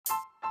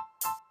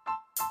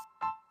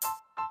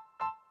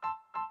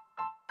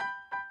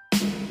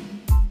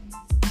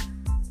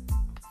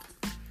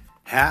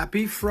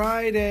Happy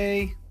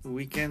Friday! The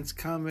weekend's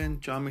coming.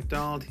 John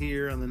McDonald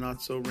here on the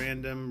Not So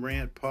Random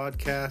Rant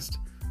podcast.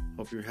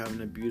 Hope you're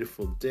having a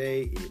beautiful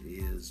day. It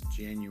is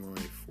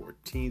January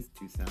 14th,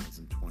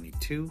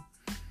 2022.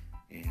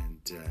 And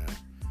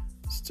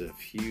just a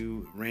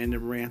few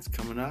random rants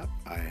coming up.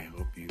 I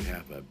hope you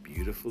have a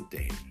beautiful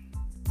day.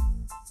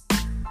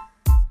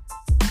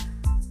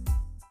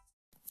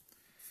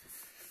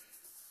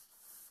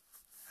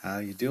 How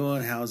you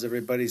doing? How's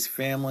everybody's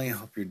family?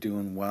 Hope you're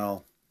doing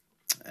well.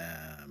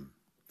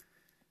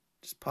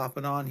 Just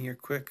popping on here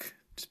quick,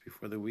 just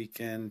before the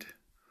weekend,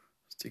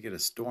 just to get a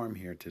storm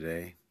here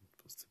today.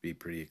 Supposed to be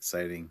pretty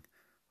exciting.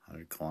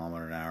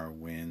 100-kilometer-an-hour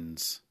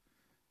winds,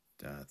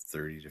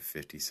 30 to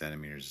 50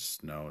 centimeters of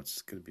snow.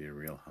 It's going to be a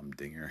real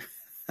humdinger.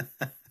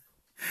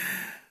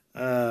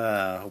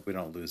 I hope we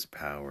don't lose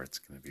power. It's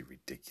going to be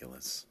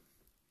ridiculous.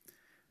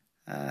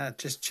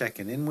 Just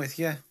checking in with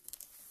you.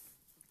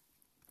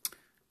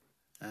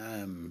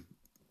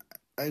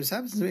 I was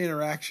having some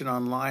interaction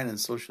online and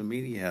social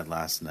media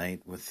last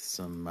night with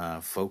some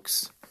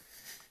folks,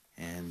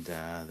 and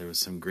there was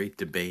some great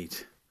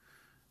debate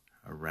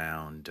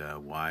around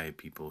why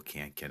people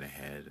can't get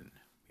ahead,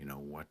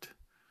 and what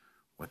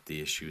the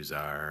issues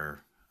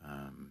are,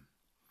 and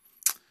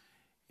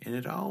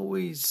it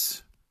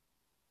always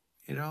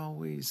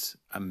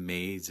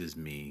amazes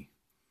me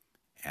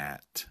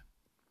at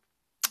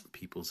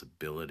people's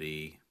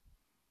ability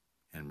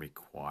and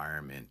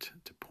requirement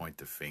to point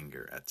the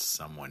finger at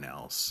someone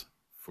else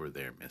for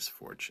their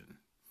misfortune.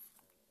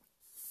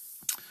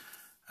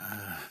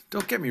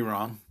 Don't get me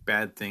wrong,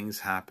 bad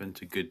things happen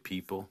to good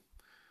people.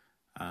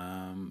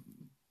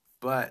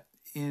 But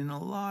in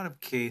a lot of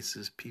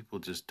cases, people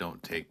just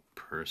don't take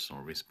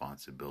personal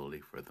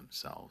responsibility for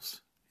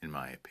themselves, in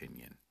my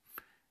opinion.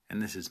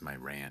 And this is my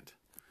rant.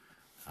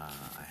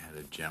 I had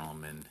a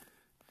gentleman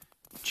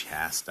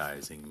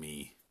chastising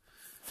me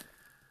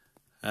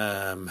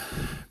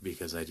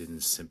because I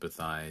didn't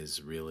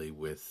sympathize really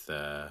with,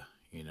 the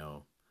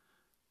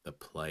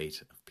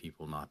plight of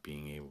people not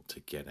being able to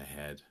get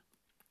ahead.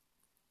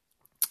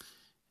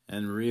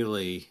 And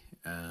really,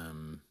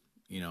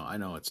 I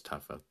know it's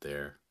tough out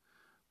there,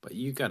 but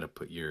you gotta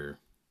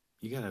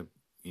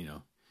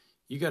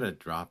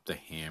drop the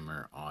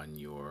hammer on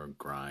your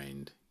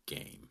grind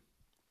game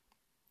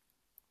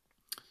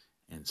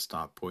and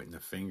stop pointing the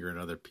finger at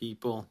other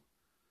people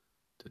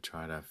to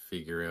try to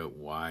figure out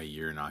why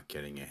you're not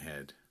getting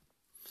ahead.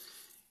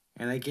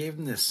 And I gave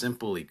him this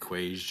simple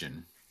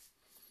equation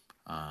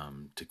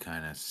to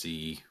kind of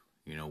see,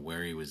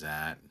 where he was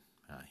at.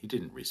 He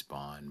didn't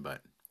respond,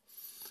 but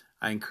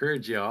I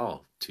encourage you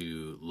all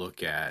to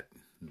look at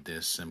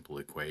this simple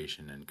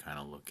equation and kind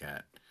of look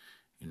at,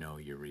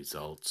 your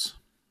results.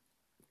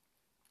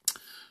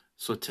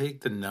 So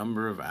take the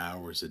number of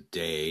hours a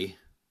day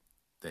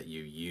that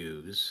you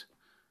use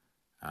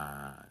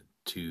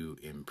to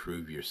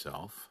improve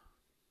yourself.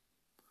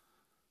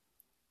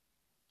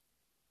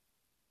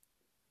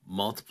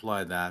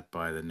 Multiply that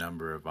by the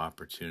number of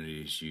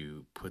opportunities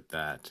you put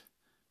that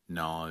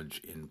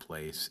knowledge in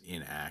place,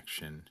 in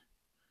action,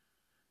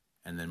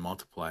 and then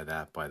multiply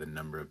that by the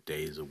number of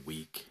days a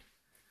week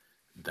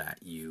that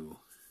you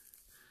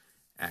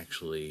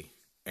actually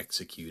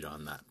execute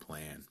on that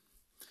plan.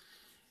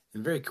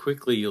 And very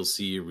quickly you'll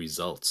see your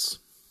results.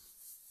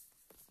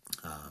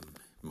 In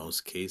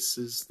most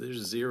cases,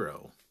 there's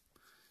zero.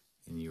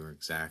 And you are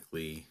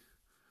exactly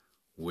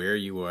where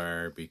you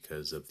are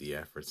because of the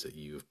efforts that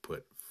you have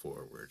put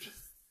forward.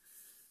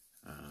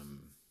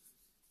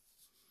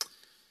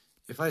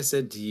 If I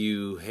said to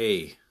you,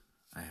 hey,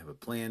 I have a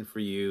plan for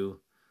you,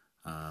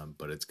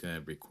 but it's going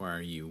to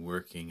require you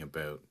working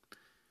about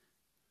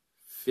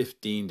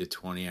 15 to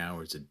 20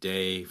 hours a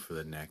day for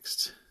the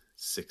next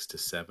 6 to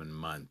 7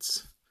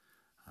 months.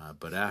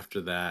 But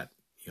after that,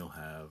 you'll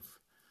have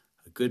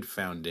a good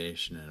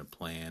foundation and a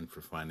plan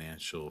for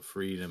financial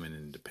freedom and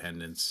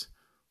independence.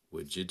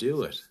 Would you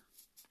do it?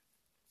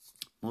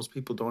 Most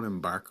people don't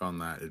embark on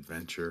that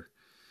adventure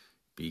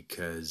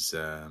because,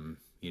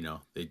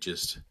 they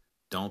just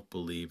don't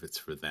believe it's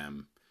for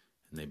them.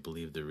 And they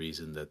believe the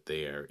reason that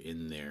they are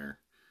in their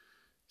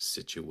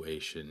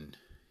situation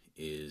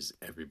is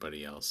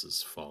everybody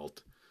else's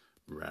fault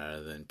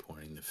rather than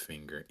pointing the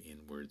finger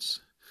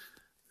inwards.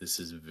 This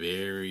is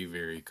very,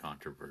 very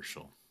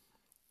controversial.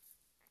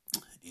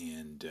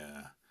 And,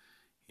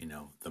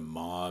 the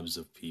mobs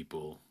of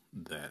people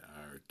that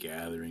are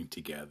gathering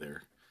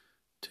together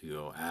to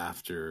go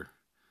after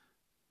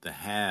the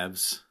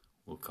haves,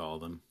 we'll call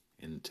them,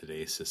 in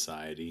today's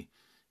society,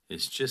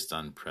 is just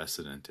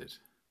unprecedented.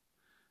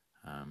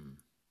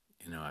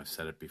 I've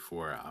said it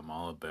before, I'm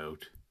all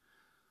about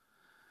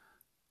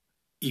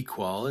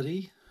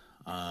equality.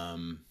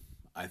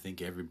 I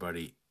think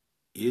everybody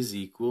is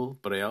equal,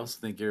 but I also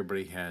think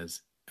everybody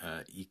has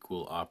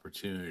equal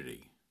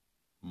opportunity,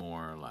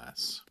 more or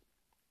less.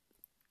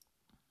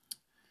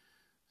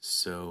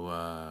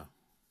 So,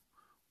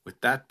 with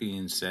that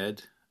being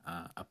said,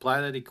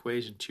 apply that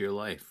equation to your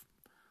life.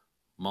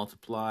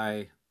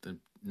 Multiply the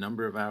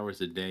number of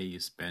hours a day you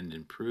spend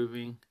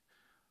improving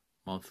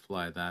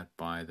multiply that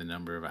by the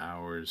number of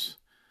hours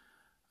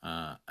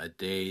a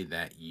day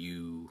that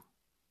you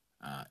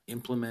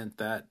implement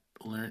that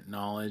learned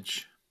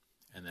knowledge,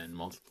 and then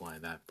multiply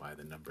that by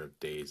the number of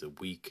days a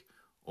week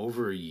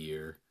over a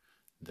year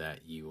that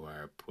you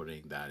are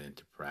putting that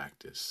into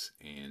practice,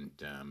 and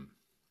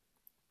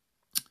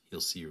you'll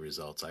see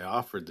results. I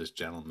offered this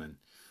gentleman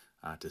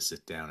to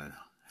sit down and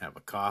have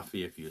a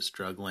coffee if he was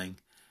struggling,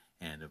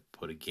 and to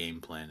put a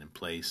game plan in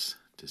place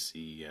to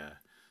see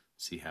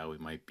how we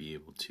might be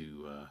able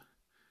to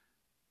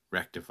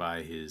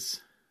rectify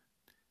his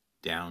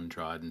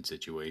downtrodden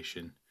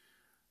situation.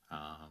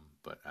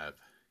 But I've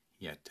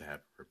yet to have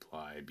a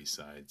reply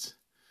besides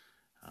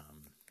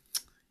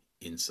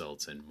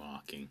insults and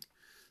mocking.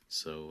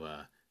 So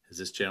as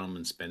this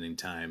gentleman spending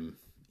time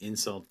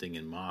insulting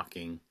and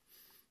mocking,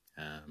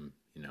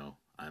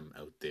 I'm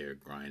out there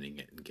grinding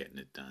it and getting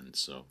it done.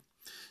 So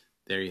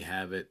there you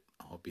have it.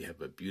 I hope you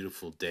have a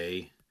beautiful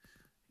day,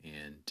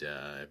 and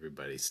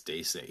everybody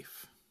stay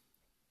safe.